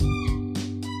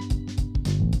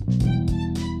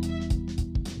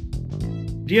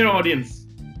Dear audience,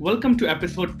 welcome to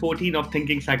episode 14 of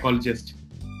Thinking Psychologist.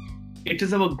 It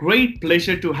is our great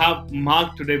pleasure to have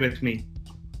Mark today with me.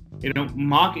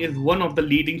 Mark is one of the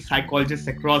leading psychologists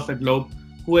across the globe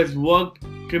who has worked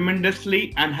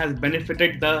tremendously and has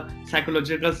benefited the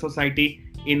psychological society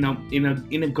in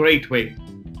a great way.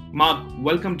 Mark,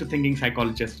 welcome to Thinking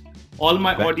Psychologist. All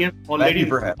my audience Thank you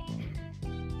for having me.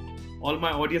 All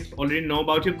my audience already know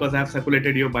about you because I have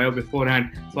circulated your bio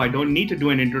beforehand, so I don't need to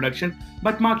do an introduction.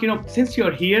 But Mark, since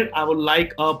you're here, I would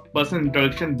like a personal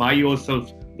introduction by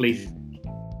yourself, please.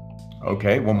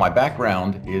 Okay, well, my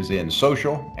background is in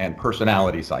social and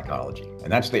personality psychology,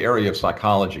 and that's the area of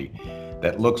psychology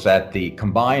that looks at the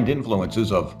combined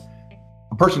influences of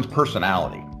a person's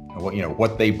personality,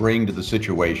 what they bring to the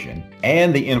situation,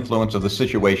 and the influence of the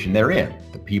situation they're in,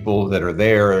 the people that are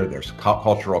there, their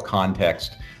cultural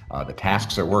context, the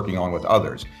tasks they're working on with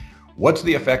others. What's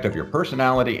the effect of your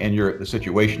personality and the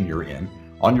situation you're in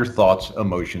on your thoughts,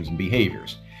 emotions, and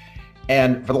behaviors?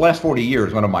 And for the last 40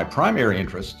 years, one of my primary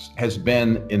interests has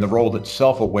been in the role that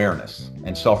self-awareness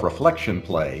and self-reflection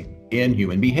play in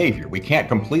human behavior. We can't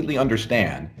completely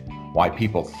understand why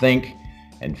people think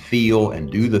and feel and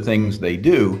do the things they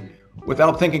do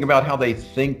without thinking about how they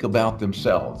think about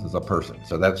themselves as a person.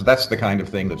 So that's the kind of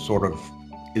thing that sort of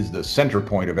is the center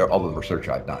point of all of the research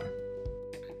I've done.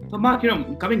 So Mark,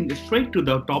 coming straight to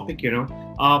the topic,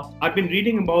 I've been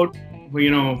reading about,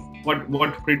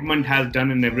 what Friedman has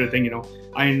done and everything,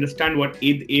 I understand what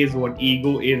id is, what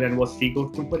ego is, and what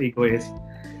super ego is.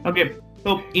 Okay,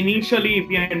 so initially, if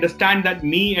we understand that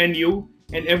me and you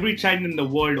and every child in the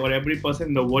world or every person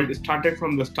in the world started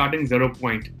from the starting 0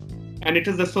 point. And it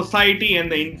is the society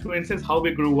and the influences, how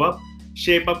we grew up,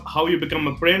 shape up how you become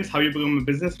a prince, how you become a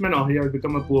businessman, or how you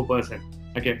become a poor person.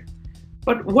 Okay.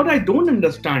 But what I don't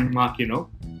understand, Mark,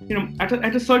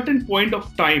 at a certain point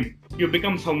of time, you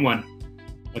become someone.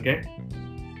 Okay.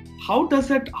 How does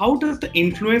the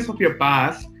influence of your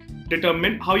past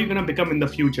determine how you're gonna become in the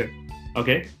future?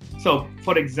 Okay. So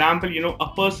for example,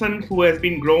 a person who has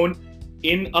been grown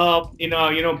in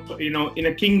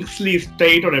a kingly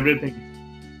state or everything,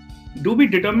 do we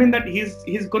determine that he's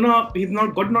not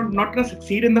gonna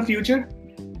succeed in the future?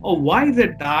 Or why is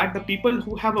it that the people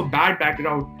who have a bad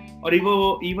background or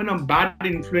even a bad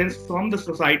influence from the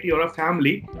society or a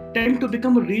family tend to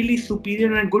become really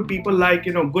superior and good people, like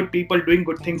good people doing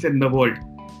good things in the world?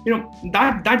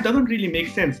 That doesn't really make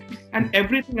sense. And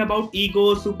everything about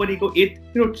ego, super ego, it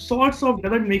sorts of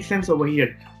doesn't make sense over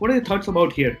here. What are your thoughts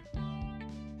about here?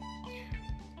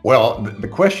 Well, the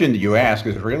question that you ask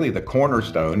is really the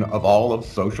cornerstone of all of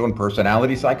social and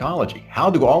personality psychology. How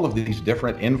do all of these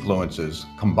different influences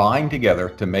combine together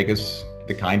to make us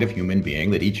the kind of human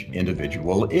being that each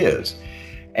individual is?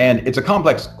 And it's a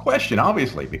complex question,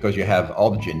 obviously, because you have all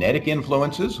the genetic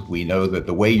influences. We know that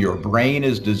the way your brain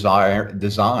is designed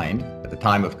at the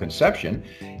time of conception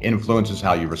influences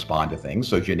how you respond to things.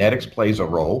 So genetics plays a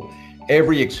role.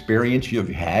 Every experience you've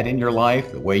had in your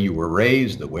life, the way you were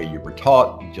raised, the way you were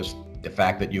taught, just the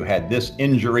fact that you had this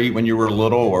injury when you were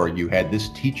little or you had this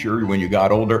teacher when you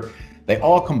got older, they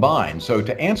all combine. So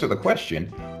to answer the question,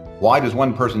 why does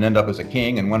one person end up as a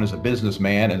king and one as a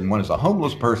businessman and one as a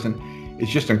homeless person,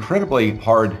 it's just incredibly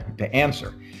hard to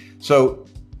answer. So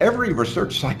every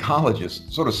research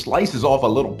psychologist sort of slices off a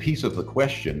little piece of the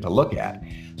question to look at.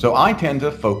 So I tend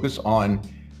to focus on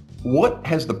what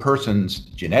has the person's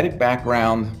genetic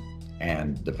background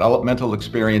and developmental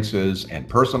experiences and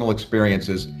personal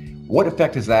experiences, what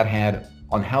effect has that had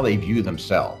on how they view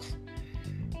themselves?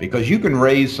 Because you can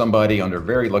raise somebody under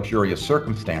very luxurious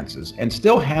circumstances and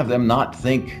still have them not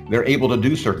think they're able to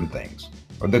do certain things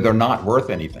or that they're not worth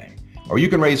anything. Or you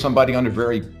can raise somebody under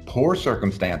very poor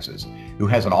circumstances who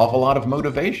has an awful lot of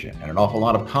motivation and an awful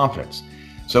lot of confidence.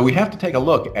 So we have to take a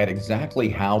look at exactly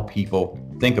how people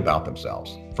think about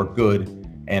themselves, for good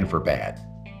and for bad.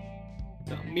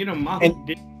 Mark,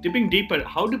 dipping deeper,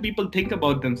 how do people think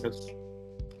about themselves?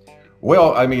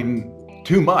 Well,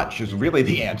 too much is really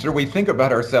the answer. We think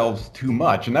about ourselves too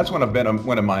much, and that's one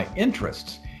of my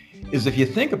interests, is if you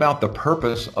think about the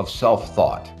purpose of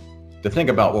self-thought, to think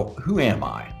about, well, who am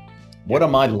I? What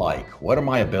am I like? What are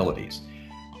my abilities?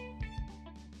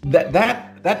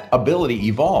 That ability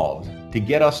evolved to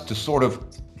get us to sort of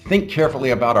think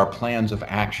carefully about our plans of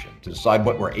action, to decide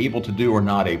what we're able to do or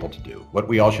not able to do, what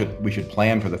we should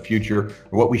plan for the future,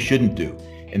 or what we shouldn't do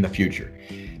in the future.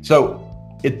 So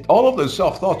all of those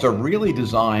self-thoughts are really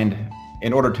designed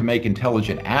in order to make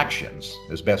intelligent actions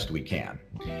as best we can.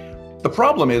 The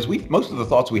problem is most of the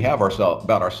thoughts we have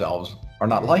about ourselves are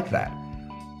not like that.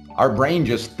 Our brain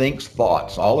just thinks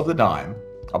thoughts all of the time,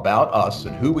 about us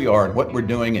and who we are and what we're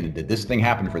doing, and did this thing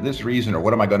happen for this reason, or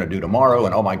what am I going to do tomorrow,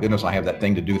 and oh my goodness, I have that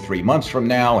thing to do 3 months from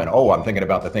now, and oh, I'm thinking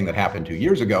about the thing that happened 2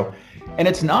 years ago, and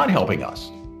it's not helping us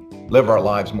live our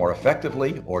lives more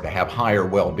effectively or to have higher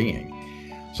well-being.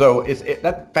 So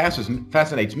that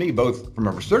fascinates me both from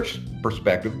a research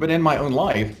perspective, but in my own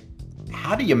life.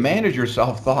 How do you manage your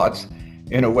self-thoughts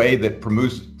in a way that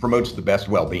promotes the best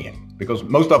well-being? Because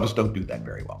most of us don't do that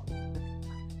very well.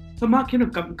 So Mark,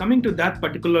 coming to that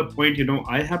particular point,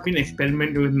 I have been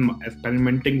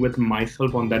experimenting with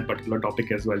myself on that particular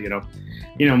topic as well.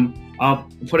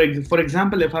 For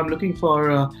example, if I'm looking for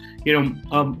a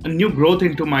new growth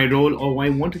into my role, or I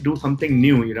want to do something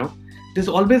new, there's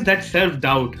always that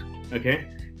self-doubt. Okay,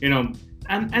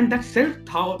 and that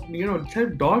self-doubt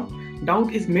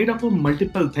is made up of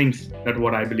multiple things. That's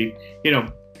what I believe.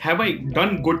 Have I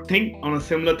done good thing on a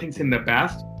similar things in the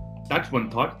past? That's one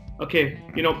thought. Okay,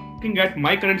 looking at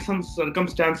my current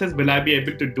circumstances, will I be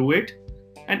able to do it?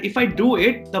 And if I do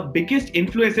it, the biggest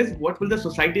influence is what will the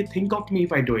society think of me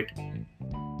if I do it?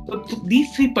 So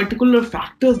these three particular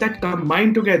factors that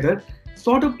combine together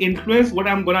sort of influence what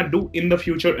I'm gonna do in the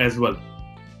future as well.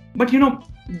 But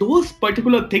those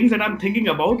particular things that I'm thinking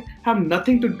about have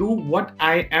nothing to do what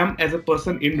I am as a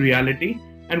person in reality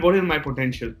and what is my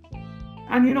potential.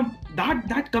 And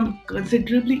that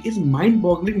considerably is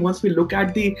mind-boggling once we look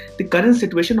at the current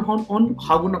situation on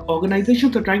how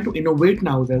organizations are trying to innovate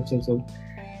now. So,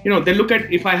 they look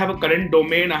at, if I have a current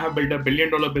domain, I have built $1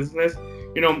 billion business,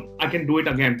 I can do it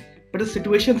again. But the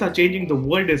situations are changing, the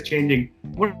world is changing.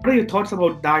 What are your thoughts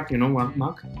about that,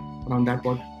 Mark, around that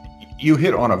one? You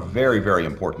hit on a very, very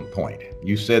important point.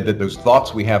 You said that those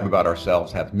thoughts we have about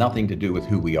ourselves have nothing to do with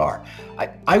who we are.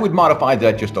 I would modify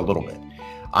that just a little bit.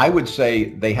 I would say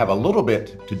they have a little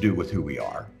bit to do with who we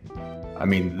are. I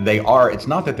mean, it's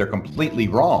not that they're completely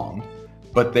wrong,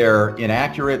 but they're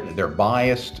inaccurate, they're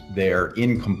biased, they're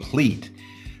incomplete.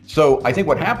 So I think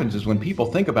what happens is when people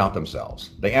think about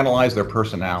themselves, they analyze their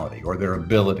personality or their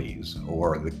abilities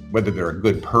or whether they're a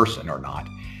good person or not.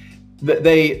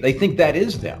 They think that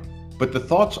is them, but the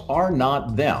thoughts are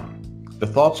not them. The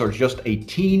thoughts are just a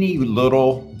teeny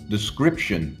little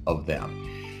description of them.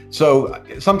 So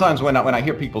sometimes when I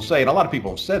hear people say, and a lot of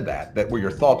people have said that where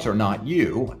your thoughts are not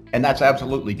you, and that's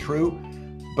absolutely true,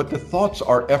 but the thoughts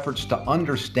are efforts to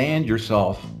understand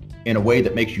yourself in a way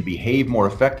that makes you behave more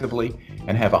effectively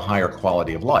and have a higher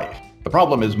quality of life. The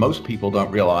problem is most people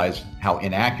don't realize how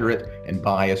inaccurate and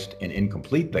biased and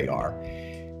incomplete they are.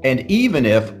 And even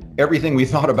if everything we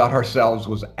thought about ourselves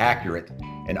was accurate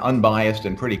and unbiased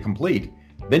and pretty complete,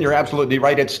 then you're absolutely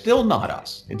right. It's still not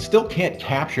us. It still can't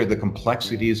capture the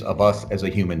complexities of us as a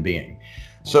human being.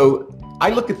 So I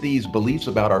look at these beliefs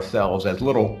about ourselves as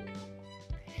little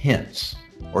hints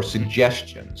or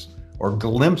suggestions or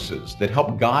glimpses that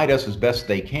help guide us as best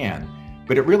they can.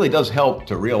 But it really does help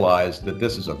to realize that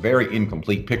this is a very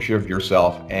incomplete picture of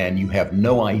yourself and you have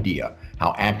no idea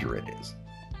how accurate it is.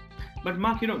 But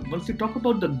Mark, once you talk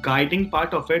about the guiding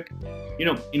part of it,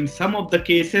 in some of the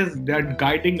cases, they're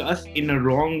guiding us in a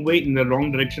wrong way, in the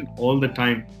wrong direction all the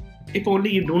time. If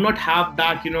only you do not have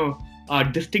that,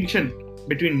 distinction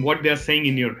between what they're saying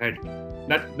in your head.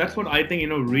 That's what I think,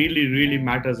 really, really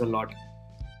matters a lot.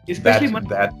 Especially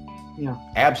Yeah,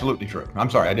 absolutely true. I'm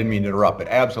sorry, I didn't mean to interrupt, but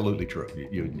absolutely true.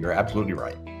 You're absolutely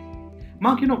right.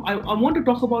 Mark, I want to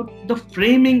talk about the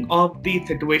framing of the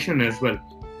situation as well.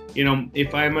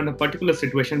 If I'm in a particular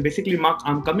situation, basically, Mark,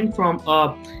 I'm coming from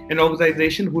an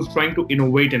organization who's trying to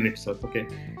innovate in itself. Okay,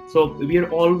 so we are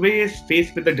always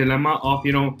faced with the dilemma of,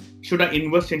 should I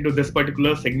invest into this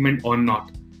particular segment or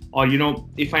not? Or,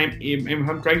 if I'm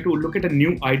trying to look at a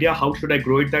new idea, how should I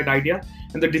grow that idea?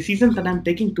 And the decisions that I'm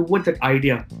taking towards that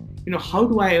idea, how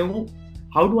do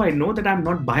I know that I'm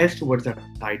not biased towards that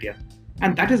idea?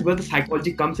 And that is where the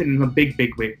psychology comes in a big,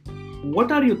 big way.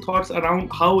 What are your thoughts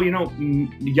around how,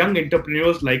 young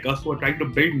entrepreneurs like us who are trying to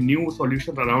build new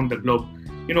solutions around the globe,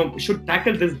 should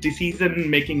tackle this decision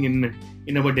making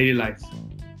in our daily lives?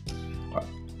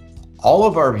 All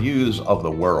of our views of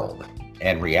the world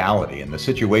and reality and the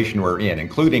situation we're in,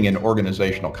 including in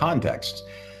organizational contexts,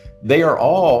 they are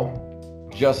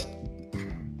all just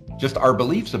our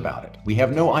beliefs about it. We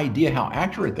have no idea how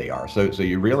accurate they are. So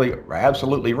you really are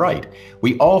absolutely right.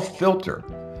 We all filter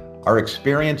our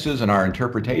experiences and our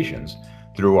interpretations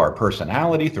through our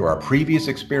personality, through our previous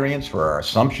experience, for our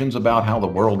assumptions about how the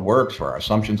world works, for our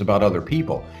assumptions about other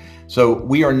people. So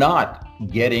we are not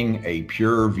getting a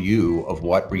pure view of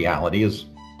what reality is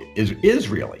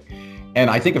really. And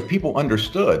I think if people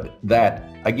understood that,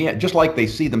 again, just like they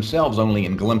see themselves only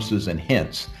in glimpses and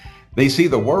hints, they see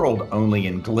the world only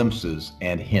in glimpses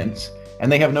and hints,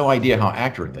 and they have no idea how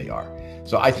accurate they are.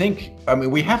 So I mean,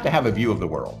 we have to have a view of the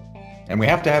world, and we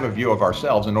have to have a view of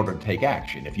ourselves in order to take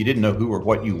action. If you didn't know who or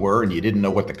what you were, and you didn't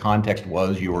know what the context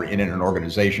was you were in an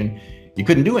organization, you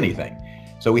couldn't do anything.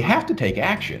 So we have to take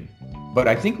action, but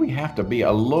I think we have to be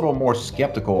a little more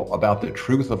skeptical about the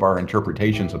truth of our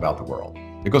interpretations about the world,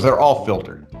 because they're all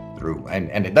filtered through,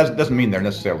 and it doesn't mean they're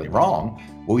necessarily wrong,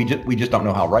 but we just don't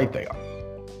know how right they are.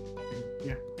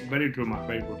 Yeah, very true, Mark.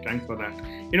 Very good. Thanks for that.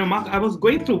 Mark, I was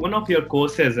going through one of your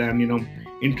courses, and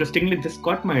interestingly, this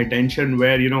caught my attention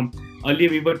where earlier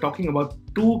we were talking about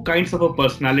 2 kinds of a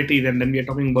personalities, and then we are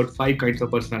talking about 5 kinds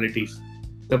of personalities,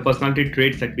 the personality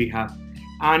traits that we have.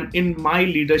 And in my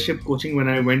leadership coaching, when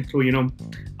I went through,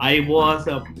 I was,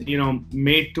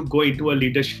 made to go into a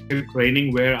leadership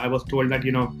training where I was told that,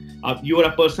 you are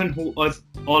a person who was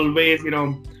always,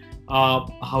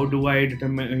 how do I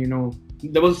determine,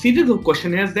 there was a series of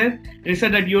questionnaires there. And it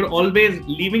said that you're always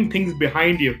leaving things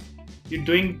behind you. You're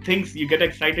doing things, you get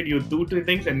excited, you do 2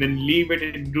 things and then leave it,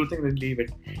 and do things and leave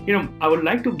it. I would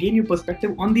like to gain your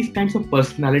perspective on these kinds of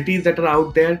personalities that are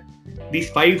out there,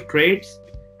 these 5 traits.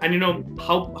 And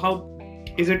how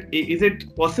is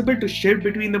it possible to shift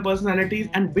between the personalities,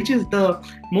 and which is the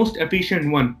most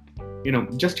efficient one?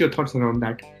 Just your thoughts around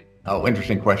that. Oh,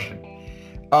 interesting question.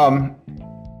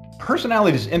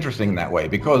 Personality is interesting in that way,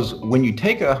 because when you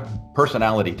take a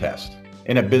personality test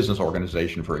in a business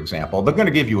organization, for example, they're going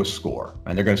to give you a score,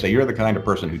 and they're going to say you're the kind of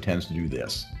person who tends to do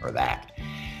this or that.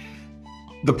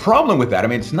 The problem with that, I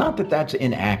mean, it's not that that's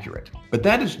inaccurate, but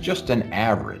that is just an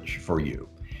average for you.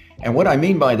 And what I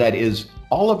mean by that is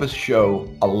all of us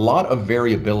show a lot of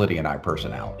variability in our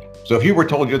personality. So if you were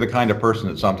told you're the kind of person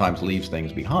that sometimes leaves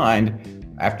things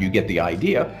behind after you get the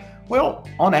idea, well,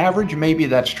 on average, maybe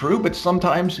that's true, but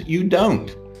sometimes you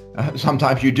don't.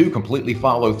 Sometimes you do completely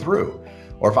follow through.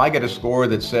 Or if I get a score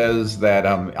that says that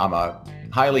I'm a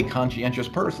highly conscientious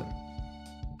person,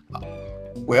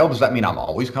 well, does that mean I'm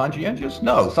always conscientious?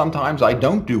 No, sometimes I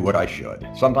don't do what I should.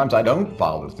 Sometimes I don't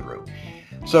follow through.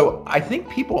 So I think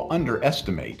people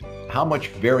underestimate how much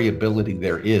variability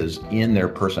there is in their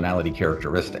personality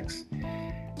characteristics.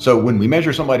 So when we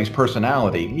measure somebody's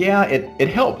personality, yeah, it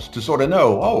helps to sort of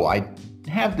know, oh, I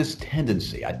have this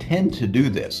tendency, I tend to do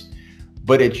this,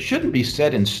 but it shouldn't be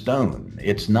set in stone.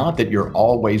 It's not that you're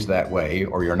always that way,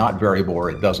 or you're not variable,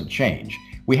 or it doesn't change.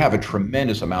 We have a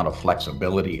tremendous amount of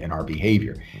flexibility in our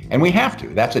behavior, and we have to.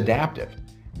 That's adaptive.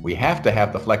 We have to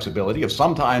have the flexibility of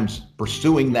sometimes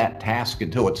pursuing that task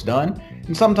until it's done,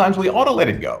 and sometimes we ought to let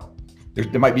it go.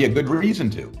 There might be a good reason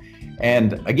to.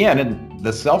 And again, in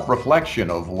the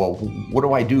self-reflection of, well, what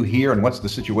do I do here, and what's the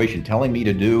situation telling me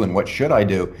to do, and what should I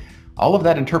do? All of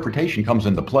that interpretation comes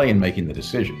into play in making the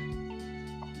decision.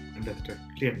 Understood.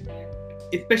 Clear.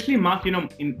 Especially, Mark,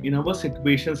 in our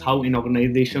situations, how in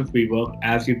organizations we work,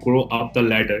 as you grow up the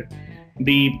ladder,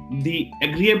 the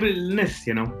agreeableness,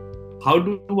 how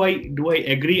do I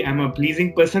agree I'm a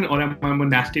pleasing person or I'm a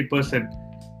nasty person,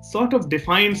 sort of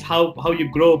defines how you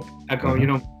grow up,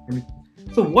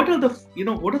 So what are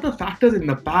the factors in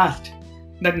the past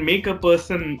that make a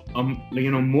person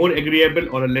more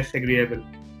agreeable or less agreeable,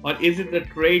 or is it the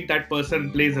trait that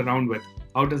person plays around with?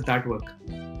 How does that work?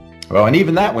 Well, and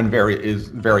even that one is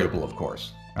variable, of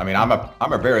course. I mean,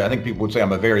 I think people would say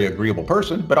I'm a very agreeable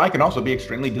person, but I can also be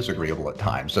extremely disagreeable at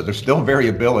times. So there's still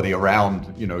variability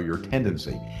around, your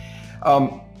tendency.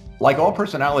 Like all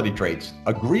personality traits,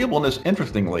 agreeableness,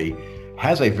 interestingly,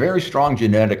 has a very strong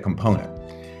genetic component.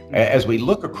 As we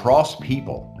look across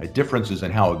people at differences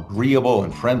in how agreeable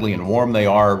and friendly and warm they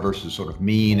are versus sort of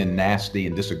mean and nasty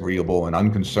and disagreeable and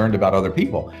unconcerned about other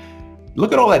people,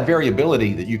 look at all that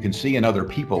variability that you can see in other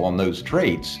people on those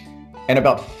traits. And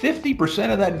about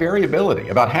 50% of that variability,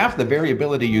 about half the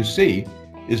variability you see,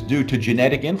 is due to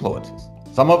genetic influences.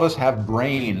 Some of us have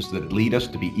brains that lead us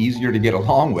to be easier to get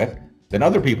along with than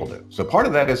other people do. So part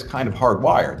of that is kind of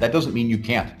hardwired. That doesn't mean you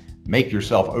can't make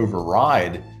yourself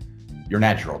override your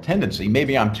natural tendency.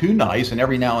 Maybe I'm too nice and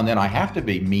every now and then I have to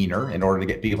be meaner in order to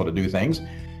get people to do things.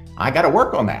 I got to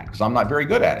work on that because I'm not very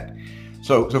good at it.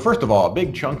 So first of all, a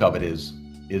big chunk of it is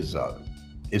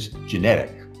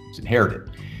genetic. It's inherited.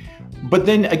 But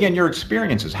then again, your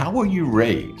experiences, how were you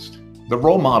raised? The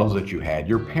role models that you had,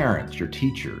 your parents, your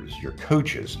teachers, your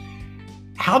coaches,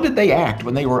 how did they act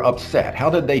when they were upset? How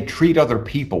did they treat other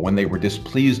people when they were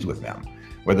displeased with them?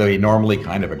 Were they normally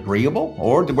kind of agreeable,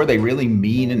 or were they really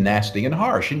mean and nasty and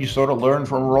harsh? And you sort of learn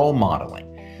from role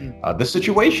modeling. The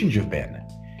situations you've been in.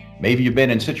 Maybe you've been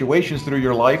in situations through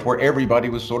your life where everybody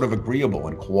was sort of agreeable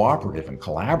and cooperative and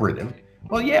collaborative.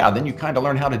 Well, yeah, then you kind of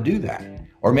learn how to do that.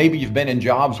 Or maybe you've been in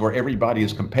jobs where everybody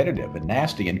is competitive and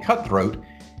nasty and cutthroat,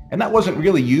 And that wasn't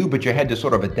really you, but you had to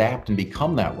sort of adapt and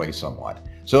become that way somewhat.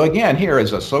 So again, here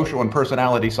as a social and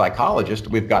personality psychologist,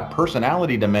 we've got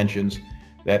personality dimensions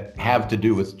that have to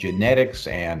do with genetics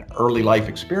and early life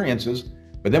experiences,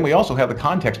 but then we also have the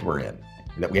context we're in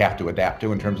that we have to adapt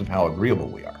to in terms of how agreeable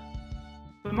we are.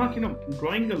 So Mark,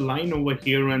 drawing a line over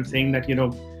here and saying that,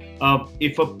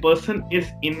 if a person is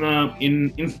in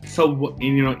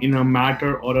a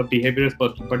matter or a behavior is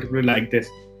particularly like this,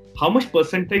 how much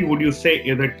percentage would you say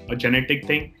is it a genetic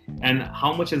thing, and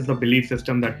how much is the belief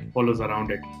system that follows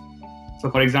around it? So,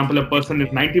 for example, a person is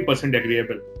 90%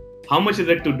 agreeable. How much is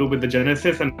it to do with the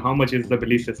genesis, and how much is the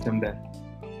belief system there?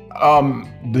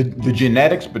 The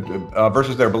genetics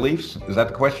versus their beliefs, is that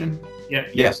the question? Yeah.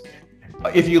 Yes.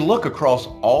 If you look across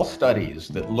all studies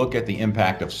that look at the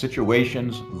impact of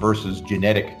situations versus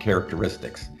genetic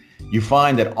characteristics, you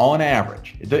find that on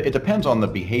average, it depends on the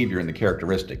behavior and the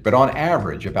characteristic, but on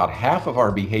average, about half of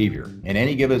our behavior in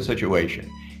any given situation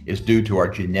is due to our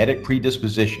genetic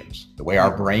predispositions, the way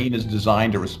our brain is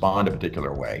designed to respond a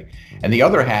particular way. And the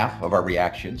other half of our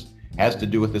reactions has to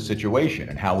do with the situation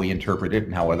and how we interpret it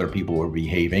and how other people are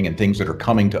behaving and things that are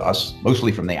coming to us,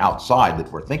 mostly from the outside,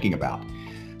 that we're thinking about.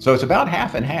 So it's about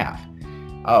half and half.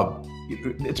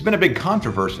 It's been a big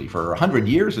controversy for 100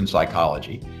 years in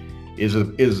psychology. Is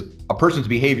a person's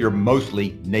behavior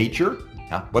mostly nature,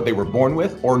 what they were born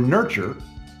with, or nurture,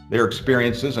 their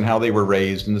experiences and how they were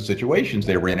raised and the situations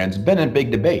they were in? And it's been a big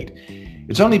debate.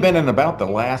 It's only been in about the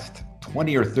last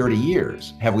 20 or 30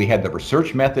 years have we had the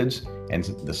research methods and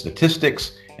the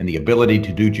statistics and the ability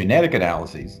to do genetic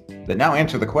analyses that now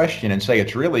answer the question and say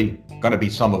it's really going to be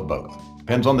some of both.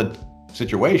 Depends on the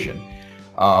situation.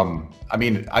 I'm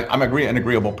an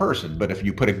agreeable person, but if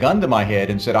you put a gun to my head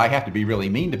and said I have to be really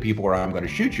mean to people or I'm going to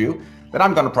shoot you, then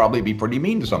I'm going to probably be pretty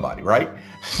mean to somebody, right?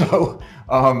 So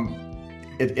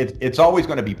it's always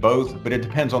going to be both, but it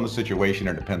depends on the situation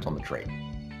and it depends on the trait.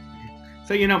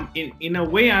 So in a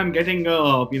way, I'm getting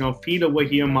a feel over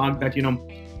here, Mark, that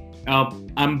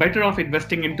I'm better off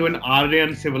investing into an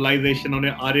Aryan civilization or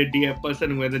an Arya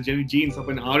person where the genes of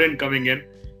an Aryan coming in,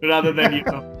 rather than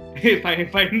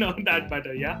if I know that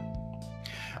better, yeah.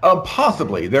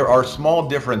 Possibly. There are small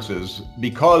differences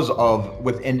because of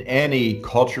within any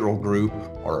cultural group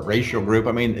or a racial group.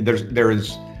 I mean, because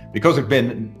there've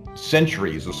been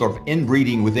centuries of sort of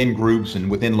inbreeding within groups and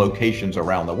within locations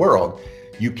around the world,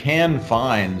 you can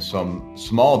find some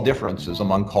small differences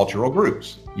among cultural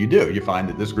groups. You do. You find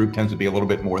that this group tends to be a little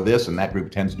bit more this and that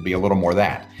group tends to be a little more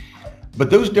that.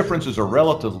 But those differences are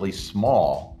relatively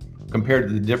small compared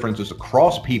to the differences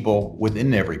across people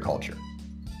within every culture.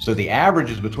 So the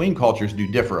averages between cultures do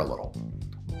differ a little.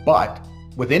 But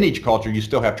within each culture, you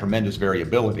still have tremendous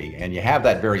variability, and you have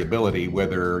that variability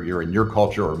whether you're in your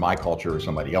culture or my culture or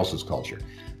somebody else's culture.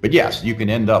 But yes, you can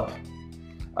end up,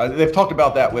 they've talked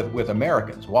about that with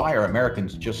Americans. Why are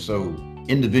Americans just so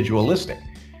individualistic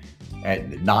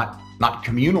and not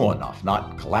communal enough,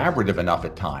 not collaborative enough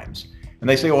at times? And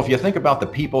they say, well, if you think about the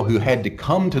people who had to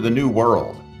come to the New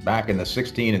World back in the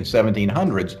 16 and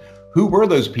 1700s, who were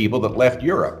those people that left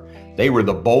Europe? They were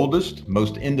the boldest,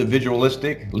 most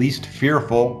individualistic, least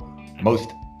fearful, most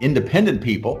independent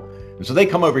people. And so they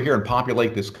come over here and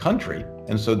populate this country.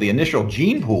 And so the initial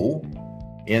gene pool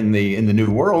in the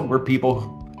New World were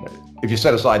people, if you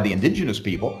set aside the indigenous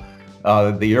people,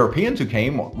 the Europeans who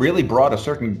came really brought a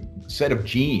certain set of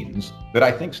genes that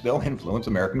I think still influence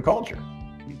American culture.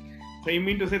 So you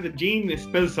mean to say the gene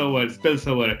spills over,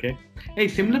 okay? Hey,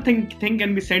 similar thing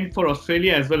can be said for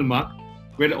Australia as well, Mark,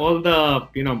 where all the,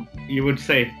 you would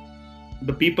say,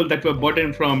 the people that were brought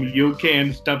in from UK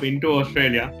and stuff into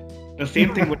Australia, the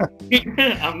same thing would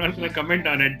I'm not going to comment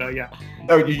on it though, yeah.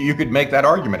 No, you could make that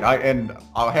argument. And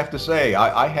I'll have to say,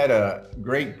 I had a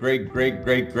great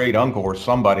uncle or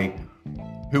somebody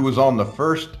who was on the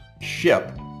first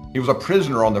ship. He was a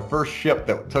prisoner on the first ship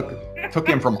that took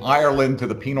him from Ireland to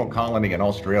the penal colony in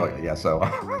Australia. Yeah, so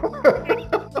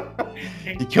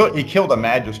he killed a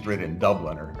magistrate in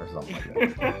Dublin or something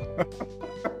like that.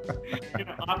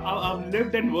 I've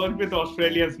lived and worked with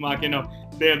Australians, Mark.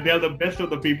 They're the best of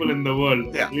the people in the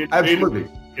world. Yeah, absolutely.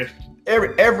 Yes.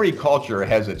 Every culture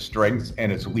has its strengths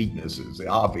and its weaknesses,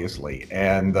 obviously.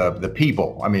 And the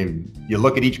people, I mean, you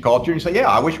look at each culture and you say, yeah,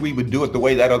 I wish we would do it the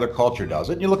way that other culture does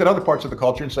it. And you look at other parts of the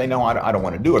culture and say, no, I don't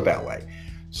want to do it that way.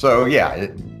 So yeah,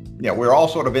 we're all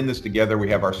sort of in this together. We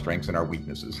have our strengths and our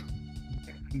weaknesses.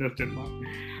 Understood, Mark.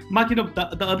 Mark,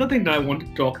 the other thing that I want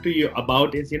to talk to you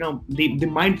about is, the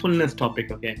mindfulness topic,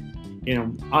 okay?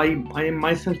 I am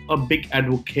myself a big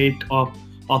advocate of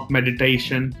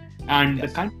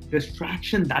the kind of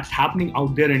distraction that's happening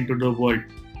out there into the world.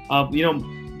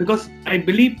 because I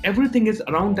believe everything is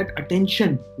around that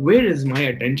attention. Where is my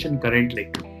attention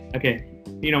currently? Okay,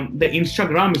 the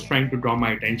Instagram is trying to draw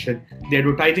my attention. The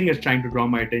advertising is trying to draw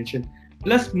my attention.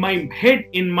 Plus my head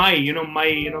in my,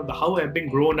 the how I've been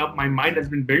grown up, my mind has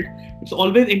been built. It's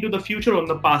always into the future, on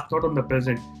the past, not on the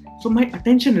present. So my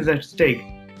attention is at stake.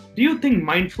 Do you think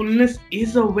mindfulness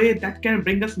is a way that can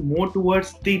bring us more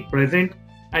towards the present?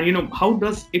 And how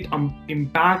does it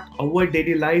impact our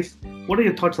daily lives? What are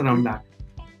your thoughts around that?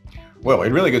 Well,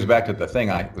 it really goes back to the thing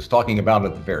I was talking about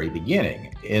at the very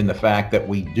beginning, in the fact that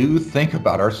we do think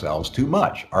about ourselves too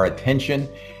much. Our attention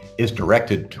is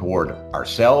directed toward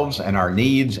ourselves and our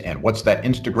needs, and what's that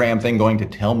Instagram thing going to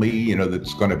tell me,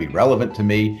 that's going to be relevant to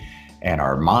me, and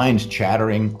our minds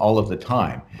chattering all of the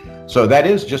time. So that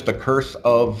is just a curse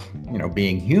of,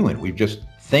 being human. We just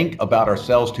think about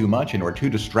ourselves too much, and we're too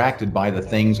distracted by the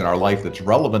things in our life that's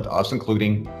relevant to us,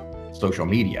 including social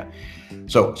media.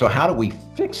 So how do we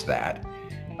fix that?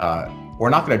 We're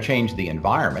not going to change the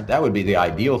environment. That would be the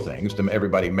ideal things, to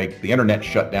everybody make the internet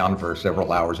shut down for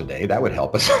several hours a day. That would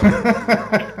help us.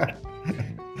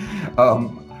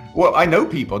 Well, I know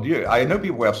people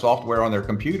who have software on their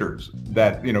computers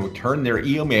that, turn their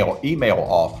email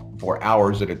off for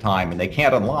hours at a time, and they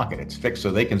can't unlock it. It's fixed so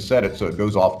they can set it so it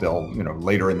goes off till,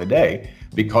 later in the day,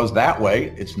 because that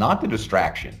way it's not the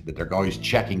distraction that they're always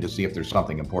checking to see if there's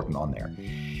something important on there.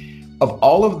 Of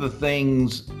all of the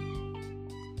things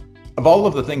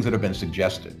that have been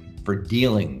suggested for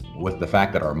dealing with the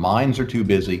fact that our minds are too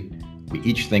busy, we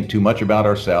each think too much about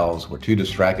ourselves, we're too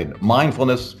distracted,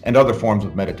 mindfulness and other forms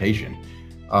of meditation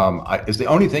is the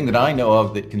only thing that I know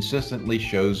of that consistently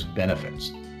shows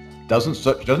benefits. Doesn't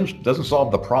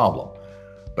solve the problem,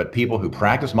 but people who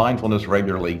practice mindfulness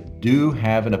regularly do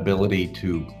have an ability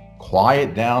to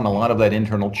quiet down a lot of that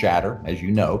internal chatter, as you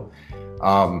know,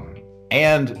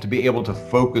 and to be able to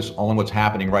focus on what's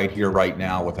happening right here, right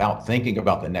now, without thinking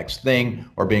about the next thing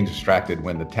or being distracted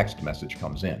when the text message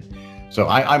comes in. So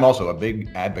I'm also a big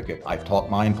advocate. I've taught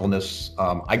mindfulness.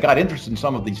 I got interested in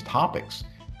some of these topics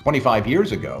 25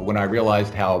 years ago when I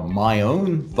realized how my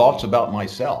own thoughts about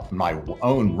myself, my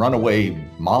own runaway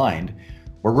mind,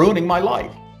 were ruining my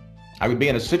life. I would be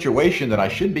in a situation that I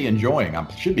should be enjoying. I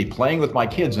should be playing with my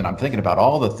kids, and I'm thinking about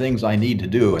all the things I need to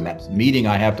do, and that meeting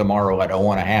I have tomorrow I don't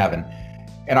want to have.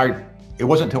 It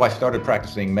wasn't until I started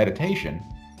practicing meditation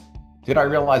did I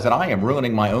realize that I am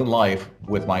ruining my own life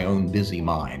with my own busy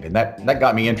mind. And that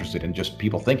got me interested in just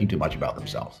people thinking too much about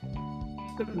themselves.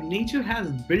 So nature has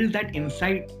built that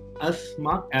inside us,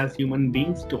 Mark, as human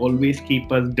beings, to always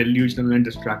keep us delusional and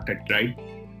distracted, right?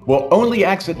 Well, only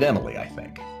accidentally, I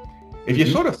think. If you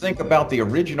sort of think about the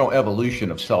original evolution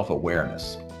of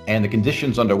self-awareness and the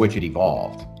conditions under which it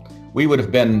evolved, we would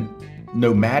have been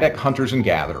nomadic hunters and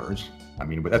gatherers. I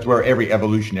mean, that's where every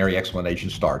evolutionary explanation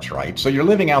starts, right? So you're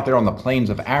living out there on the plains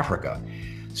of Africa.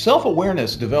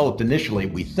 Self-awareness developed initially,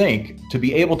 we think, to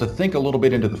be able to think a little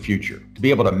bit into the future, to be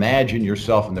able to imagine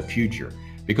yourself in the future,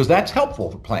 because that's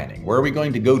helpful for planning. Where are we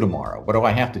going to go tomorrow? What do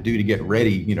I have to do to get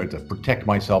ready, to protect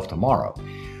myself tomorrow?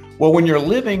 Well, when you're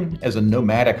living as a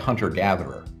nomadic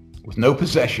hunter-gatherer with no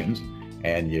possessions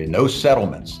and no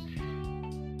settlements,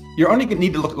 you're only going to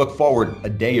need to look forward a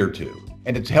day or two.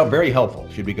 And it's very helpful.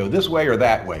 Should we go this way or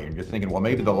that way? And you're thinking, well,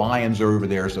 maybe the lions are over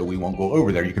there, so we won't go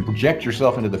over there. You can project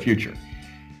yourself into the future.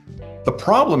 The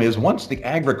problem is, once the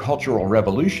agricultural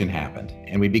revolution happened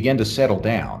and we began to settle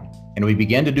down and we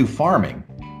began to do farming,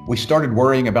 we started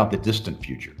worrying about the distant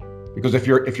future. Because if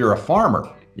you're a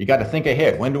farmer, you got to think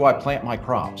ahead. When do I plant my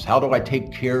crops? How do I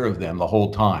take care of them the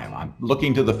whole time? I'm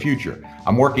looking to the future.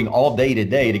 I'm working all day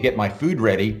today to get my food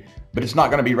ready, but it's not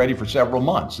going to be ready for several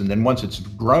months. And then once it's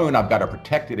grown, I've got to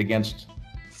protect it against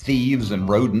thieves and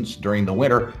rodents during the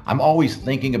winter. I'm always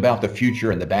thinking about the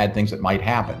future and the bad things that might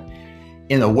happen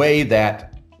in a way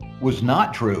that was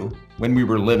not true when we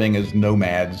were living as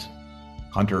nomads,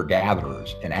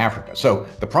 hunter-gatherers in Africa. So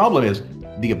the problem is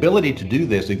the ability to do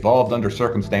this evolved under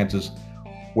circumstances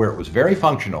where it was very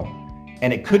functional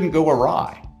and it couldn't go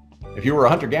awry. If you were a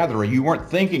hunter-gatherer, you weren't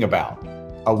thinking about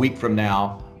a week from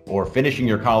now or finishing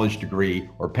your college degree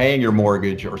or paying your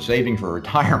mortgage or saving for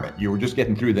retirement. You were just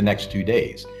getting through the next 2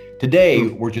 days. Today,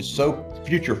 we're just so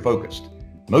future focused.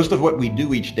 Most of what we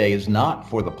do each day is not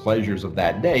for the pleasures of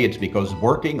that day. It's because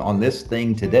working on this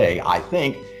thing today, I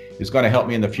think, is going to help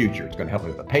me in the future. It's going to help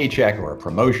me with a paycheck or a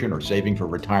promotion or saving for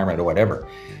retirement or whatever.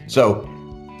 So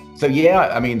yeah,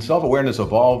 I mean, self-awareness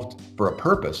evolved for a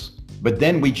purpose, but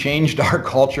then we changed our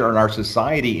culture and our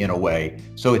society in a way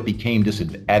so it became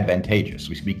disadvantageous.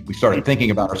 We started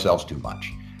thinking about ourselves too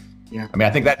much. Yeah. I mean,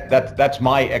 I think that's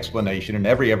my explanation, and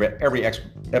every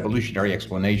evolutionary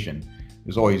explanation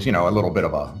is always, a little bit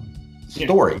of a Yeah.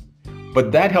 story.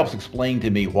 But that helps explain to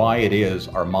me why it is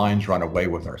our minds run away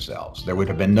with ourselves. There would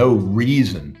have been no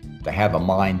reason to have a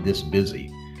mind this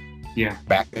busy Yeah.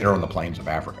 back there on the plains of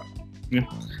Africa. Yeah.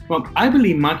 Well, I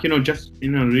believe, Mark, just a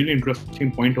really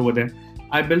interesting point over there.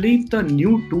 I believe the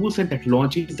new tools and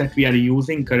technologies that we are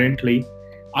using currently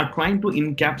are trying to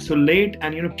encapsulate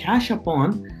and cash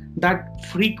upon that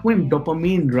frequent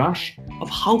dopamine rush of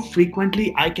how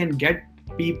frequently I can get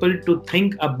people to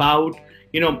think about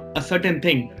a certain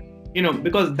thing,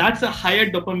 because that's a higher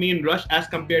dopamine rush as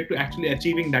compared to actually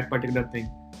achieving that particular thing.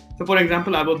 So, for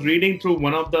example, I was reading through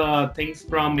one of the things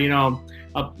from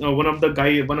one of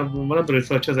the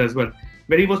researchers as well,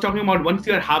 where he was talking about once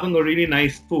you are having a really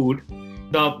nice food,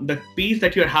 the piece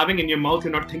that you're having in your mouth,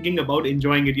 you're not thinking about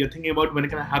enjoying it. You're thinking about when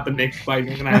can I have the next bite?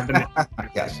 When can I have the next bite?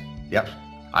 Yes. Yep.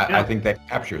 Yeah. I think that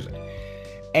captures it.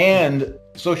 And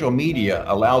social media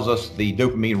allows us the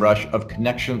dopamine rush of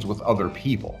connections with other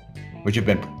people, which have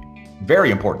been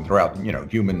very important throughout,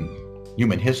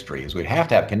 human history, is we'd have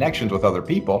to have connections with other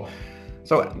people.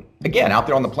 So again, out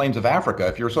there on the plains of Africa,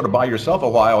 if you're sort of by yourself a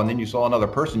while and then you saw another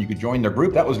person, you could join their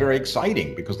group. That was very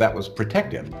exciting because that was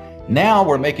protective. Now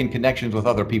we're making connections with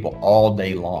other people all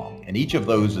day long. And each of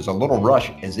those is a little rush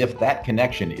as if that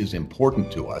connection is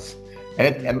important to us.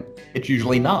 And it's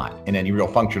usually not in any real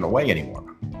functional way anymore.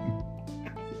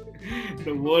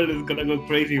 The world is gonna go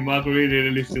crazy, Mark, really,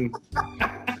 really soon.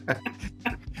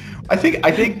 I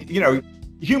think,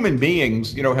 human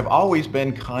beings, have always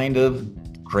been kind of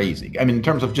crazy. I mean, in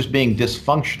terms of just being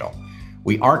dysfunctional.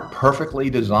 We aren't perfectly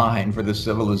designed for the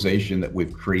civilization that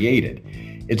we've created.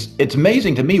 It's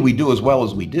amazing to me we do as well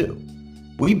as we do.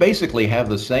 We basically have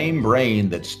the same brain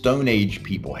that Stone Age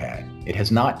people had. It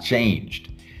has not changed.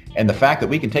 And the fact that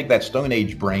we can take that Stone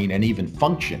Age brain and even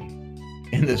function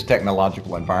in this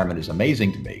technological environment is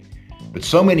amazing to me. But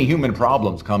so many human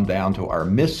problems come down to our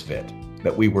misfit,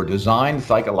 that we were designed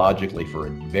psychologically for a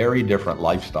very different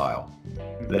lifestyle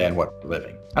than what we're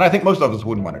living. And I think most of us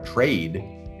wouldn't want to trade,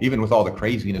 even with all the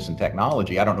craziness in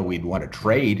technology. I don't know we'd want to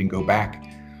trade and go back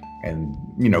and,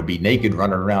 be naked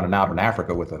running around and out in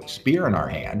Africa with a spear in our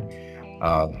hand.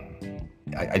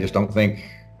 I just don't think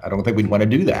we'd want to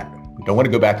do that. We don't want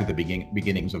to go back to the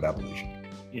beginnings of evolution.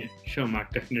 Yeah, sure,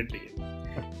 Mark, definitely.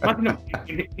 But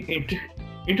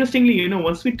interestingly,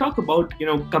 once we talk about,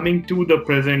 coming to the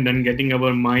present and getting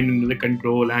our mind under the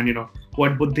control, and,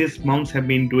 what Buddhist monks have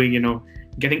been doing,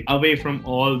 getting away from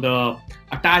all the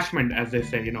attachment, as they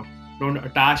say, don't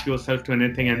attach yourself to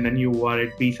anything and then you are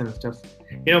at peace and stuff.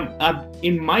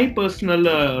 In my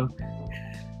personal,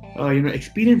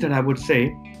 experience, that I would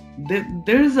say,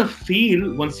 there is a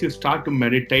feel once you start to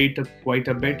meditate quite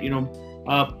a bit,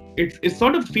 it's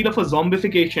sort of feel of a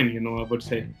zombification, I would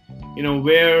say,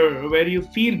 where you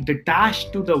feel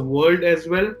detached to the world as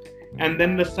well, and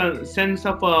then the sense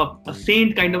of a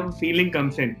saint kind of a feeling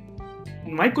comes in.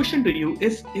 My question to you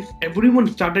is, if everyone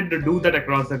started to do that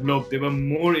across the globe, they were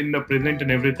more in the present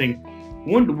and everything,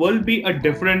 won't the world be a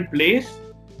different place?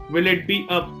 Will it be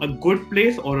a good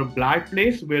place or a bad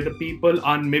place where the people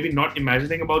are maybe not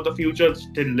imagining about the future,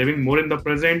 still living more in the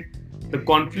present, the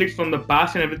conflicts from the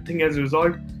past and everything is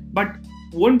resolved, but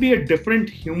won't be a different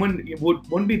human,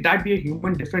 won't be that be a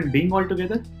human different being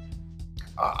altogether?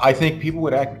 I think people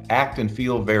would act and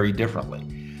feel very differently.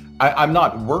 I'm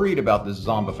not worried about this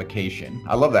zombification.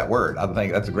 I love that word. I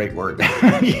think that's a great word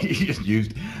you just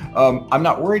used. I'm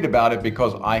not worried about it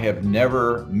because I have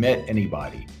never met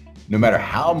anybody, no matter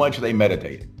how much they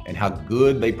meditated and how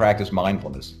good they practice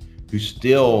mindfulness, who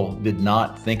still did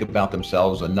not think about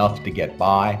themselves enough to get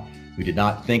by, who did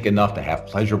not think enough to have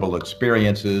pleasurable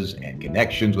experiences and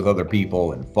connections with other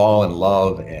people and fall in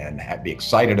love and be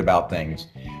excited about things.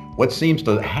 What seems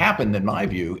to happen, in my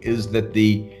view, is that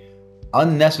the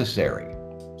unnecessary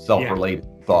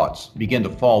self-related thoughts begin to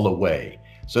fall away.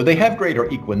 So they have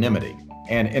greater equanimity.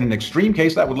 And in an extreme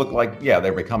case, that would look like,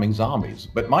 they're becoming zombies.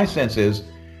 But my sense is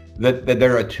that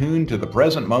they're attuned to the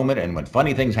present moment, and when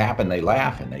funny things happen, they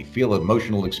laugh and they feel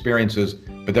emotional experiences,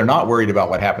 but they're not worried about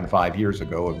what happened 5 years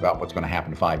ago, about what's going to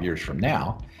happen 5 years from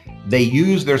now. They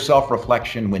use their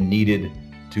self-reflection when needed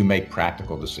to make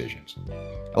practical decisions.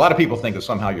 A lot of people think that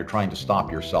somehow you're trying to stop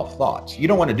your self-thoughts. You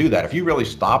don't want to do that. If you really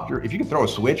if you could throw a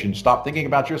switch and stop thinking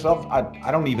about yourself,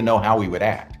 I don't even know how we would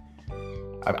act.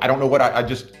 I don't know what I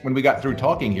just, when we got through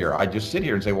talking here, I just sit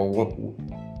here and say, well,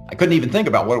 I couldn't even think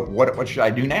about what should I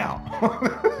do now?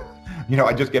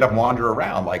 I just get up and wander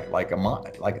around like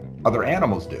other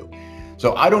animals do.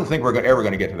 So I don't think we're ever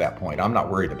going to get to that point. I'm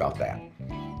not worried about that.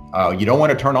 You don't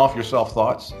want to turn off your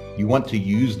self-thoughts. You want to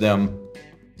use them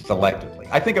selectively.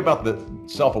 I think about the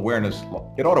self-awareness,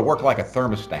 it ought to work like a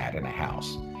thermostat in a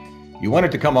house. You want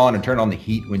it to come on and turn on the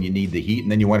heat when you need the heat,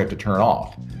 and then you want it to turn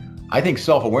off. I think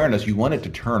self-awareness, you want it to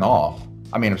turn off.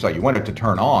 You want it to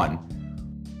turn on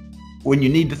when you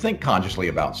need to think consciously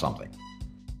about something.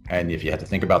 And if you have to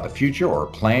think about the future or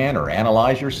plan or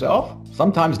analyze yourself,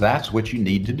 sometimes that's what you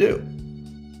need to do.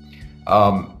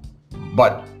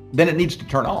 But then it needs to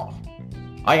turn off.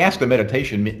 I asked a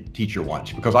meditation teacher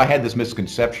once, because I had this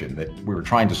misconception that we were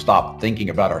trying to stop thinking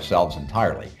about ourselves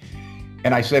entirely.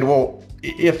 And I said, well,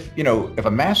 if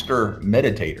a master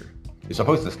meditator is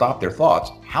supposed to stop their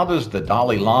thoughts, how does the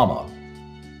Dalai Lama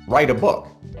write a book?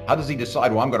 How does he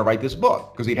decide, well, I'm going to write this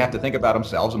book? Because he'd have to think about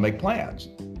himself and make plans.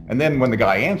 And then when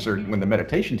the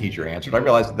meditation teacher answered, I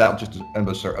realized that was just an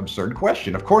absurd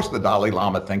question. Of course, the Dalai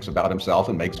Lama thinks about himself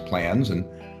and makes plans and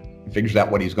figures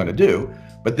out what he's going to do.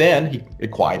 But then it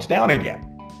quiets down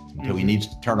again until he needs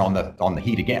to turn on the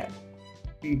heat again.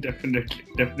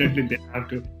 Definitely they have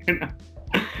to.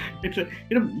 It's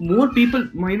more people,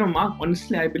 Mark,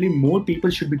 honestly, I believe more people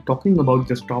should be talking about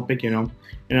this topic,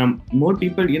 more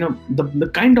people,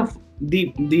 the kind of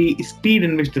the speed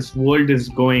in which this world is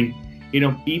going,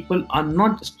 people are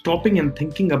not stopping and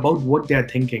thinking about what they are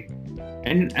thinking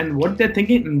and what they're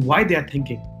thinking and why they are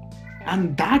thinking.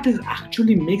 And that is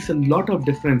actually makes a lot of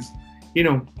difference.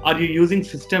 Are you using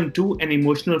system 2 and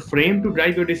emotional frame to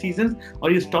drive your decisions? Or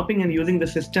are you stopping and using the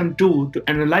system 2 to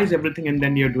analyze everything and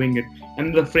then you're doing it?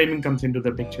 And the framing comes into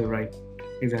the picture, right?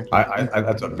 Exactly.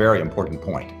 That's a very important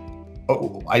point.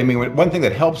 One thing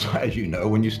that helps, as you know,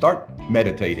 when you start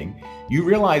meditating, you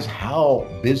realize how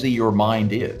busy your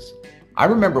mind is. I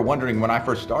remember wondering when I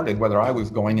first started whether I was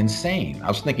going insane. I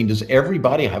was thinking, does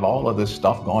everybody have all of this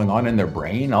stuff going on in their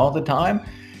brain all the time?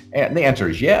 And the answer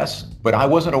is yes, but I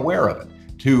wasn't aware of it.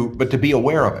 But to be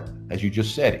aware of it, as you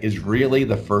just said, is really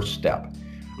the first step.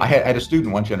 I had a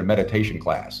student once in a meditation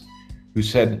class who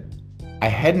said, I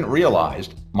hadn't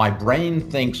realized my brain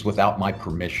thinks without my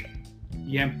permission.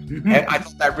 Yeah. And I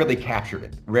thought that really captured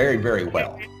it very, very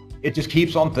well. It just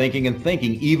keeps on thinking and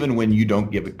thinking, even when you don't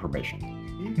give it permission.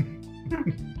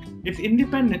 It's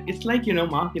independent. It's like,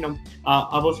 Mark,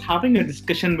 I was having a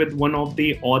discussion with one of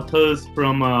the authors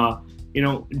from,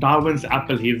 Darwin's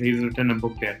Apple. He's written a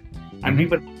book there. And we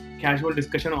were casual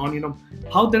discussion on,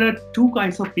 how there are two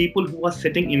kinds of people who are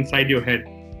sitting inside your head.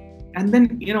 And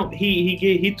then,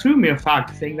 he threw me a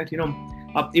fact saying that,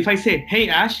 if I say, hey,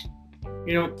 Ash,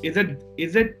 is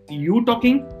it you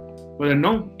talking? Well,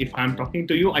 no, if I'm talking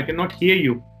to you, I cannot hear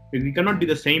you. We cannot be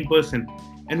the same person.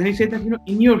 And then he said that,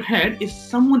 in your head is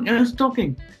someone else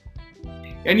talking.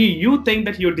 And you think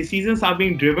that your decisions are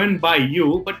being driven by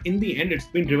you, but in the end, it's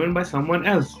been driven by someone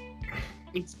else.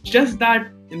 It's just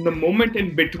that in the moment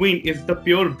in between is the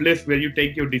pure bliss where you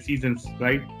take your decisions,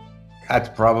 right? That's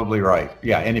probably right.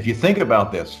 Yeah. And if you think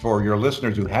about this for your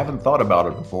listeners who haven't thought about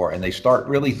it before, and they start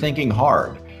really thinking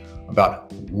hard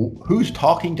about who's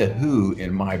talking to who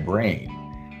in my brain,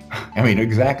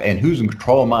 exactly, and who's in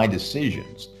control of my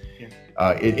decisions.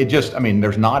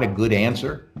 There's not a good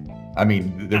answer.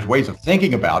 There's ways of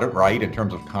thinking about it, right, in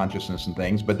terms of consciousness and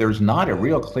things, but there's not a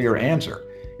real clear answer.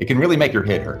 It can really make your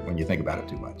head hurt when you think about it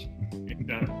too much.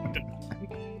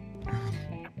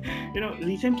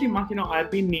 Recently, Mark,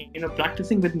 I've been,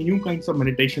 practicing with new kinds of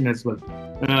meditation as well.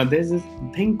 There's this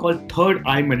thing called third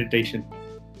eye meditation,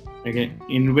 okay,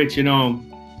 in which,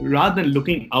 rather than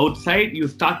looking outside, you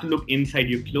start to look inside.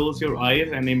 You close your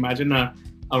eyes and imagine a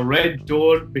red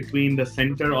door between the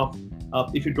center of,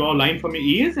 if you draw a line from your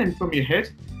ears and from your head,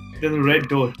 there's a red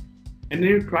door. And then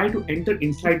you try to enter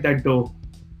inside that door.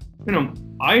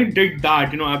 I did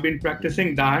that, I've been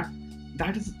practicing that.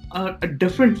 That is a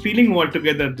different feeling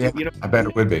altogether. Yeah, I bet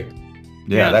it would be.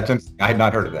 Yeah. I had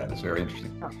not heard of that. It's very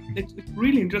interesting. It's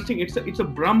really interesting. It's a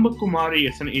Brahma Kumari.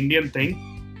 It's an Indian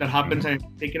thing that happens and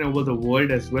it's taken over the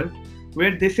world as well,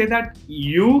 where they say that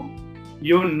your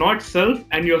not self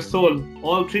and your soul,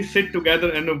 all three sit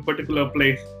together in a particular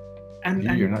place. And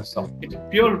you're not self. It's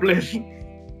pure bliss.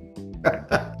 Well,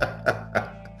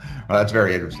 that's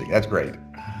very interesting. That's great.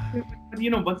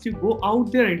 Once you go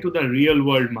out there into the real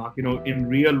world, Mark, in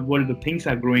real world, the things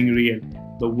are growing real.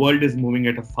 The world is moving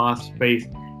at a fast pace.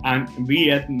 And we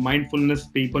as mindfulness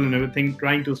people and everything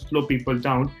trying to slow people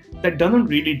down, that doesn't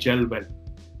really gel well.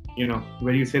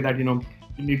 Where you say that, you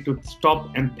need to stop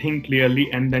and think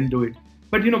clearly and then do it.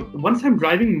 But, once I'm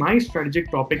driving my strategic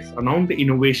topics around the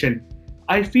innovation,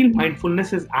 I feel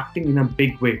mindfulness is acting in a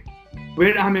big way,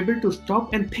 where I'm able to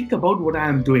stop and think about what I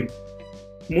am doing.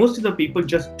 Most of the people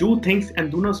just do things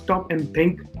and do not stop and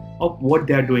think of what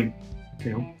they are doing.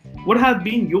 You know, what has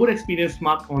been your experience,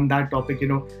 Mark, on that topic? You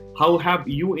know, how have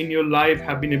you in your life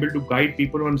have been able to guide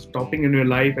people on stopping in your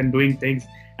life and doing things?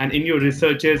 And in your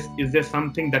researches, is there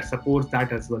something that supports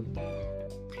that as well?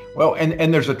 Well,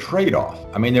 and there's a trade-off.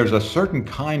 I mean, there's a certain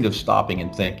kind of stopping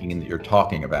and thinking that you're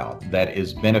talking about that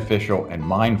is beneficial and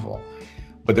mindful.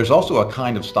 But there's also a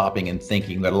kind of stopping and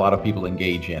thinking that a lot of people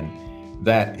engage in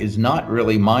that is not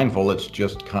really mindful. It's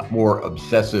just more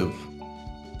obsessive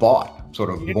thought,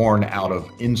 sort of born out of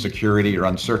insecurity or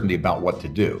uncertainty about what to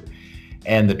do.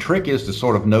 And the trick is to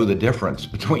sort of know the difference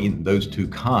between those two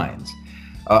kinds.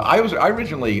 I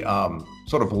originally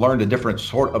sort of learned a different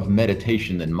sort of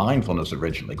meditation than mindfulness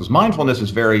originally, because mindfulness is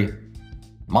very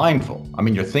mindful. I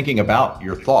mean, you're thinking about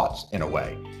your thoughts in a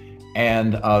way.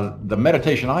 And the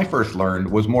meditation I first learned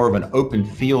was more of an open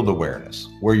field awareness,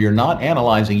 where you're not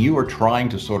analyzing, you are trying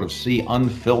to sort of see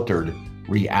unfiltered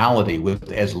reality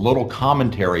with as little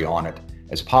commentary on it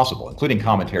as possible, including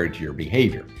commentary to your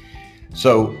behavior.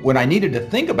 So when I needed to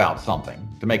think about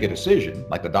something to make a decision,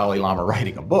 like the Dalai Lama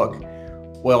writing a book,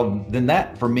 well, then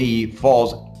that for me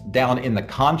falls down in the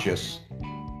conscious,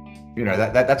 you know,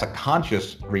 that's a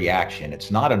conscious reaction. It's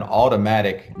not an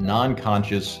automatic,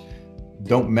 non-conscious,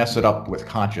 don't mess it up with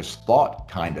conscious thought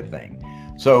kind of thing.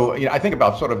 So, you know, I think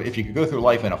about sort of if you could go through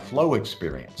life in a flow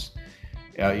experience,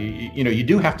 you know, you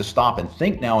do have to stop and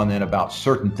think now and then about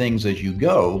certain things as you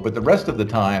go, but the rest of the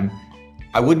time,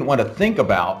 I wouldn't want to think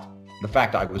about the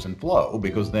fact I was in flow,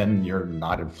 because then you're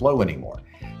not in flow anymore.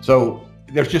 So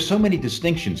there's just so many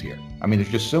distinctions here. I mean,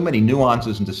 there's just so many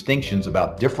nuances and distinctions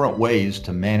about different ways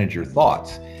to manage your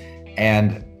thoughts.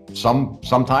 And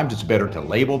sometimes it's better to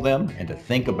label them and to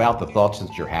think about the thoughts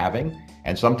that you're having.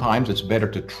 And sometimes it's better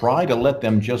to try to let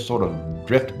them just sort of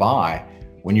drift by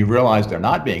when you realize they're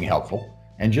not being helpful,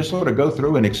 and just sort of go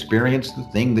through and experience the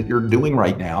thing that you're doing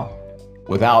right now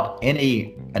without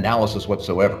any analysis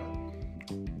whatsoever.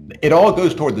 It all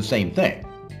goes toward the same thing.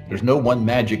 There's no one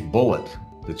magic bullet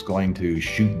that's going to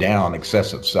shoot down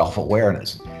excessive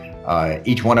self-awareness.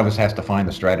 Each one of us has to find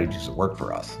the strategies that work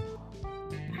for us.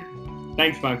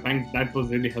 Thanks, Mark. Thanks. That was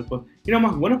really helpful. You know,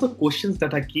 Mark, one of the questions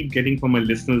that I keep getting from my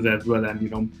listeners as well, and, you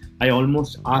know, I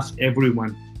almost ask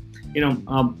everyone, you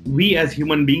know, we as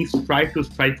human beings strive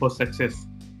for success.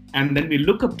 And then we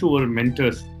look up to our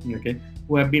mentors, okay,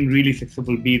 who have been really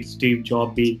successful, be it Steve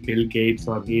Jobs, be it Bill Gates,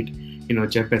 or be it, you know,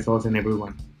 Jeff Bezos and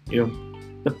everyone. You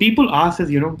know, the people ask us,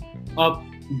 you know,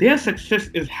 their success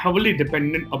is heavily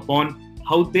dependent upon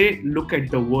how they look at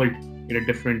the world in a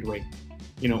different way.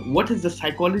 You know, what is the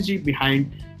psychology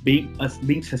behind being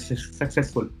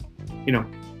successful? You know,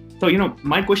 so, you know,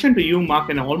 my question to you, Mark,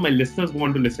 and all my listeners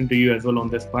want to listen to you as well on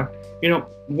this part. You know,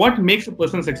 what makes a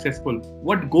person successful?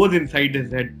 What goes inside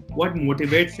his head? What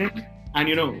motivates him? And,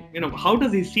 you know, how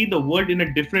does he see the world in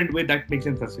a different way that makes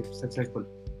him successful?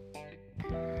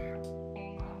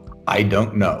 I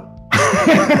don't know.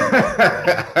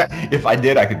 If I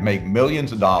did, I could make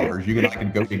millions of dollars. You and I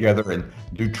could go together and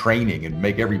do training and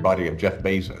make everybody a Jeff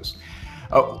Bezos.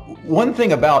 One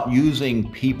thing about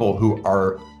using people who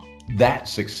are that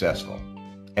successful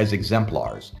as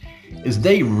exemplars is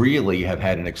they really have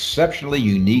had an exceptionally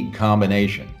unique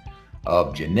combination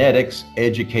of genetics,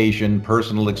 education,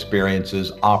 personal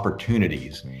experiences,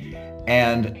 opportunities.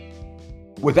 And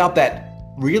without that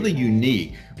really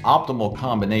unique, optimal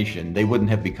combination, they wouldn't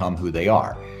have become who they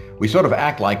are. We sort of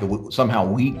act like somehow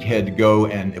we could go,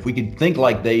 and if we could think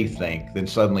like they think, then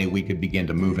suddenly we could begin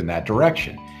to move in that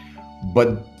direction.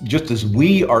 But just as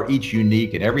we are each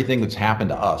unique in everything that's happened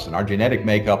to us, and our genetic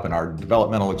makeup and our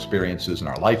developmental experiences and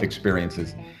our life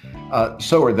experiences,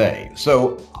 so are they.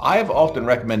 So I've often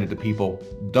recommended to people,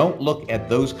 don't look at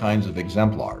those kinds of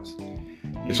exemplars.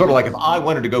 It's sort of like if I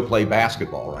wanted to go play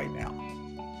basketball right now,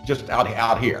 just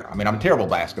out here. I mean, I'm a terrible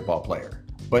basketball player,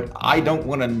 but I don't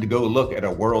want to go look at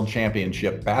a world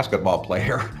championship basketball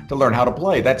player to learn how to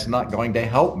play. That's not going to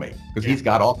help me, because he's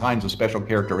got all kinds of special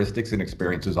characteristics and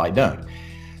experiences I don't.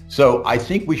 So I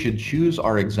think we should choose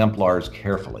our exemplars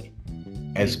carefully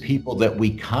as people that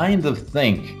we kind of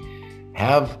think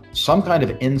have some kind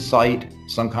of insight,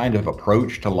 some kind of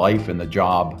approach to life and the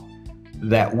job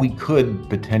that we could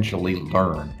potentially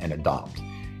learn and adopt.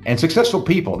 And successful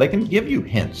people, they can give you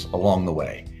hints along the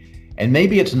way. And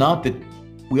maybe it's not that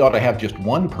we ought to have just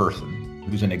one person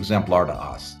who's an exemplar to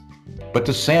us, but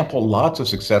to sample lots of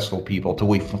successful people till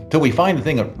we find the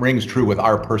thing that rings true with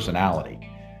our personality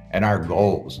and our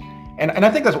goals. And I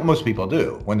think that's what most people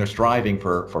do when they're striving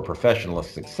for professional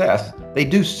success. They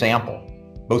do sample,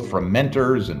 both from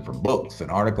mentors and from books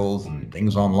and articles and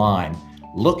things online,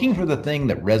 looking for the thing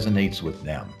that resonates with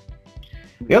them.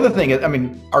 The other thing is, I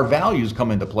mean, our values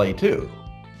come into play too.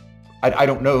 I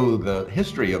don't know the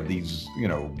history of these,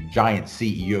 giant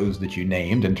CEOs that you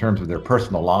named in terms of their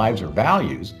personal lives or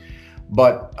values,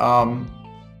 but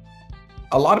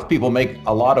a lot of people make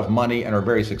a lot of money and are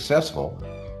very successful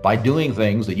by doing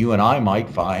things that you and I might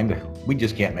find we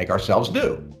just can't make ourselves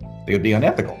do. They would be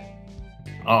unethical.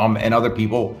 And other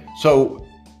people, so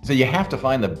you have to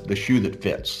find the shoe that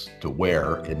fits to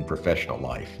wear in professional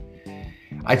life.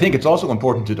 I think it's also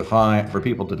important for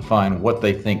people to define what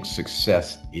they think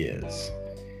success is.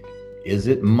 Is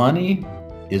it money?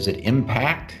 Is it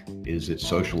impact? Is it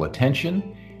social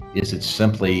attention? Is it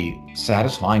simply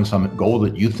satisfying some goal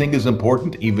that you think is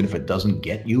important, even if it doesn't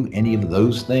get you any of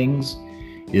those things?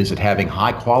 Is it having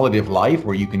high quality of life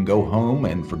where you can go home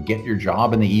and forget your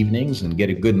job in the evenings and get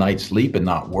a good night's sleep and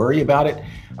not worry about it?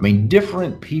 I mean,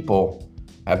 different people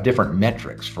have different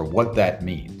metrics for what that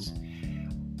means.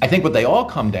 I think what they all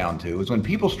come down to is when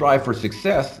people strive for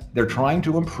success, they're trying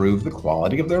to improve the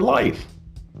quality of their life.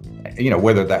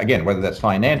 Whether that's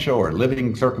financial or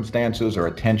living circumstances or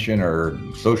attention or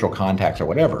social contacts or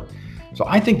whatever. So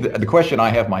I think the question I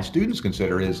have my students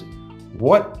consider is,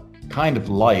 what kind of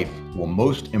life will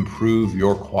most improve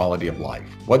your quality of life?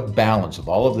 What balance of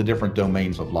all of the different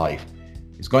domains of life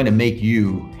is going to make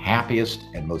you happiest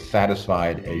and most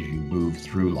satisfied as you move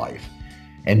through life?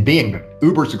 And being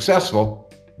uber successful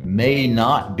may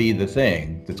not be the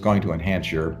thing that's going to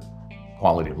enhance your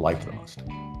quality of life the most.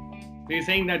 So you're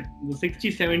saying that the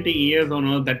 60, 70 years on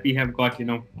earth that we have got,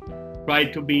 try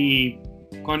to be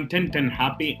content and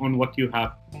happy on what you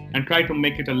have and try to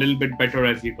make it a little bit better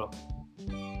as you go.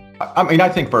 I mean, I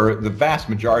think for the vast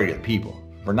majority of people,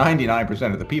 for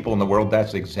 99% of the people in the world,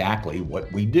 that's exactly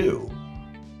what we do.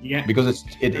 Yeah. Because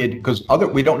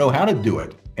we don't know how to do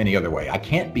it any other way. I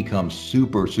can't become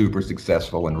super, super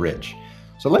successful and rich.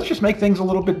 So let's just make things a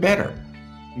little bit better.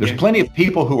 There's plenty of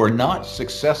people who are not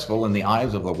successful in the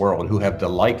eyes of the world who have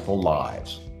delightful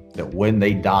lives, that when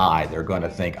they die, they're going to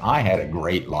think, I had a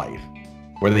great life.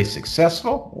 Were they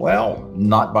successful? Well,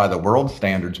 not by the world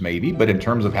standards maybe, but in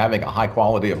terms of having a high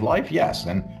quality of life, yes.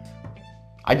 And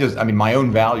my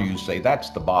own values say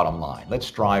that's the bottom line. Let's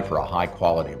strive for a high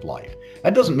quality of life.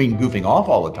 That doesn't mean goofing off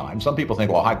all the time. Some people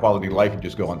think, well, high quality of life, you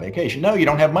just go on vacation. No, you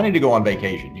don't have money to go on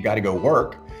vacation. You got to go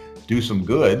work, do some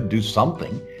good, do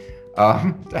something.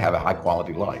 To have a high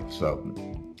quality life. So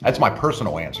that's my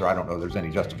personal answer. I don't know if there's any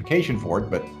justification for it,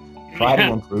 but try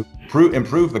to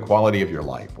improve the quality of your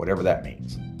life, whatever that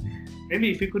means.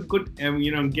 Maybe if you could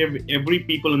give every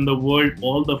people in the world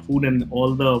all the food and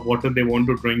all the water they want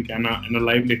to drink and a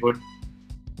livelihood,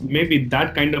 maybe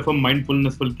that kind of a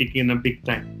mindfulness will kick in a big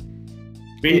time.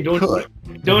 We don't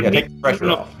need take the pressure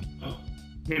off.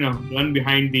 Run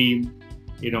behind the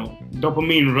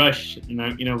dopamine rush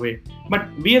in a way. But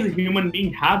we as a human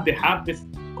being have this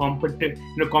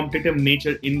competitive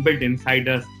nature inbuilt inside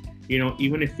us.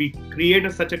 Even if we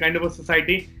create such a kind of a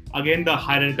society, again the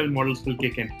hierarchical models will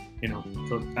kick in.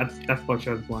 So that's for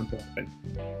sure going to happen.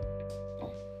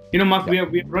 Mark, we are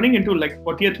running into like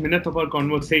 40th minute of our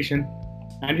conversation,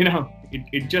 and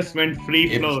it just went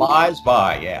free flow. It flies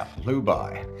by, flew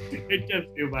by. It just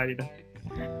flew by.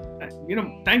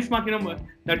 Thanks, Mark.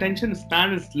 The attention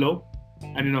span is low,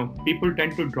 and people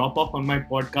tend to drop off on my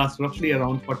podcast roughly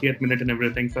around 40th minute and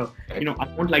everything. So I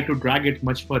won't like to drag it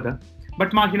much further.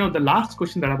 But Mark, the last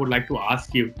question that I would like to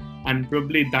ask you, and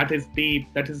probably that is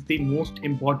the most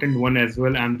important one as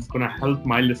well, and it's gonna help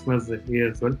my listeners here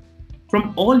as well.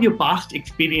 From all your past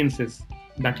experiences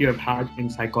that you have had in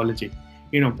psychology,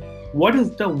 what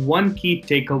is the one key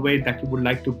takeaway that you would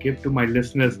like to give to my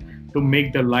listeners to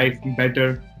make their life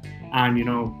better? And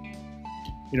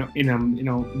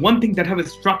one thing that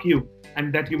has struck you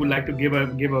and that you would like to give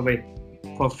away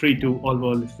for free to all of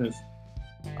our listeners.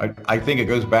 I think it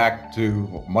goes back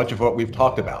to much of what we've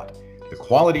talked about. The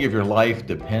quality of your life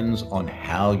depends on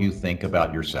how you think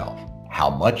about yourself, how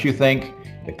much you think,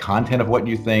 the content of what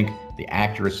you think, the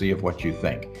accuracy of what you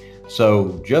think.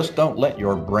 So just don't let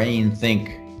your brain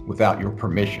think without your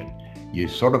permission. You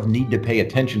sort of need to pay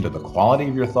attention to the quality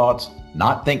of your thoughts,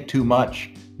 not think too much,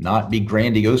 not be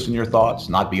grandiose in your thoughts,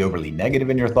 not be overly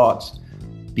negative in your thoughts.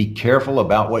 Be careful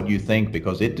about what you think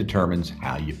because it determines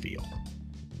how you feel.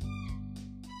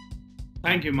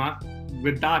 Thank you, Mark.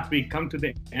 With that, we come to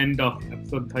the end of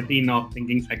episode 13 of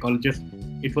Thinking Psychologist.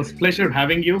 It was a pleasure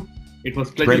having you. It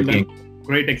was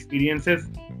great experiences,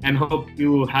 and hope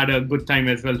you had a good time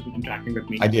as well interacting with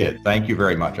me. I did. Thank you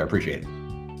very much. I appreciate it.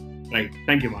 Right.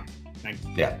 Thank you, Mark. Thanks.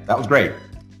 Yeah, that was great.